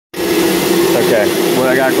Okay,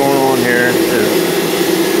 what I got going on here is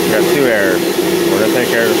we got two errors. We're gonna take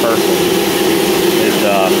care of the first one. It's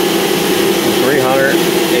 300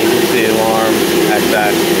 APC alarm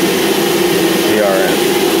XX DRM.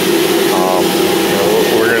 What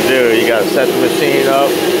we're gonna do, you gotta set the machine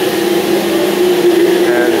up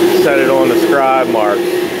and set it on the scribe mark.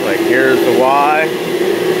 Like here's the Y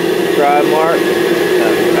scribe mark,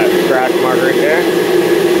 that scratch mark right there.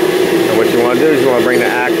 And what you want to do is you want to bring the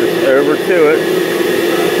axis over to it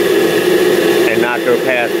and not go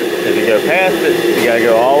past it. If you go past it, you got to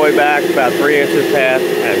go all the way back about 3 inches past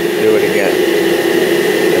and do it again.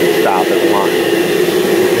 And stop at the line.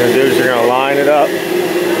 What you're going to do is you're going to line it up.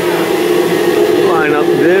 Line up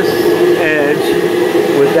this edge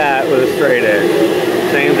with that with a straight edge.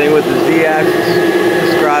 Same thing with the Z-axis. The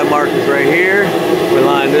scribe mark is right here. We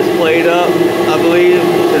line this plate up, I believe,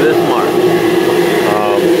 to this mark.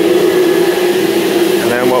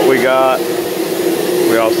 And then what we got,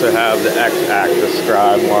 we also have the X-axis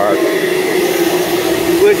scribe mark,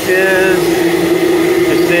 which is,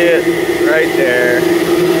 you see it right there.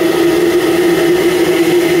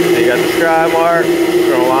 You got the scribe mark,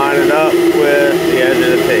 we're gonna line it up with the edge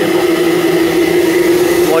of the table.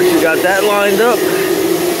 Once you got that lined up,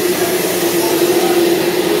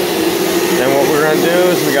 then what we're gonna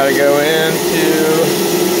do is we gotta go into,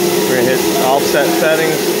 we're gonna hit offset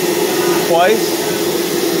settings twice,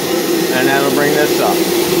 and that'll bring this up.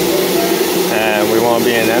 And we wanna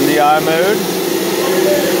be in MDI mode,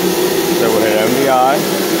 so we'll hit MDI,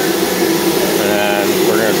 and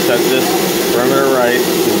we're gonna set this perimeter right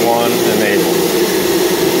to 1 enable.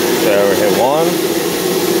 So we hit 1,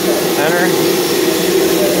 enter,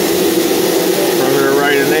 perimeter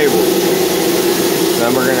right enabled.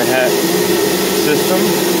 Then we're gonna hit system,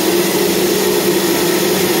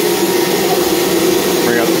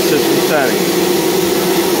 bring up the system settings.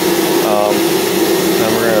 Then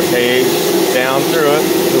we're gonna page down through it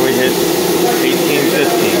until we hit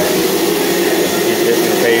 1815. Keep hitting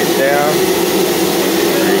the page down.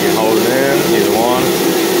 Or you can hold it in, either one.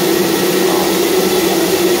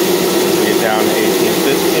 We get down to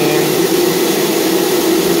 1815.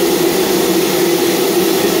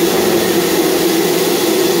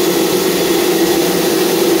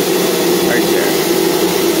 Right there.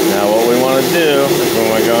 Now what we want to do is we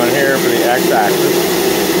want to go in here for the X-axis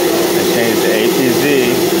and change the APZ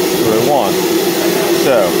to a 1.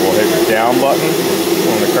 So we'll hit the down button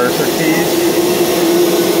on the cursor keys.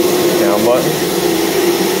 Down button.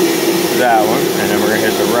 That one. And then we're going to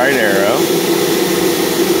hit the right arrow.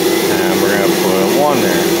 And we're going to put a 1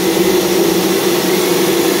 there.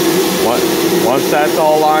 Once that's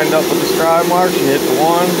all lined up with the scribe marks, you hit the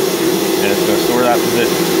 1 and it's going to store that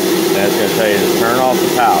position. And it's going to tell you to turn off the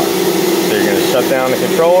power. So you're going to shut down the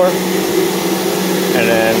controller and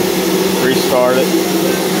then restart it,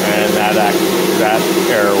 and that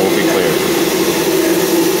error will be clear.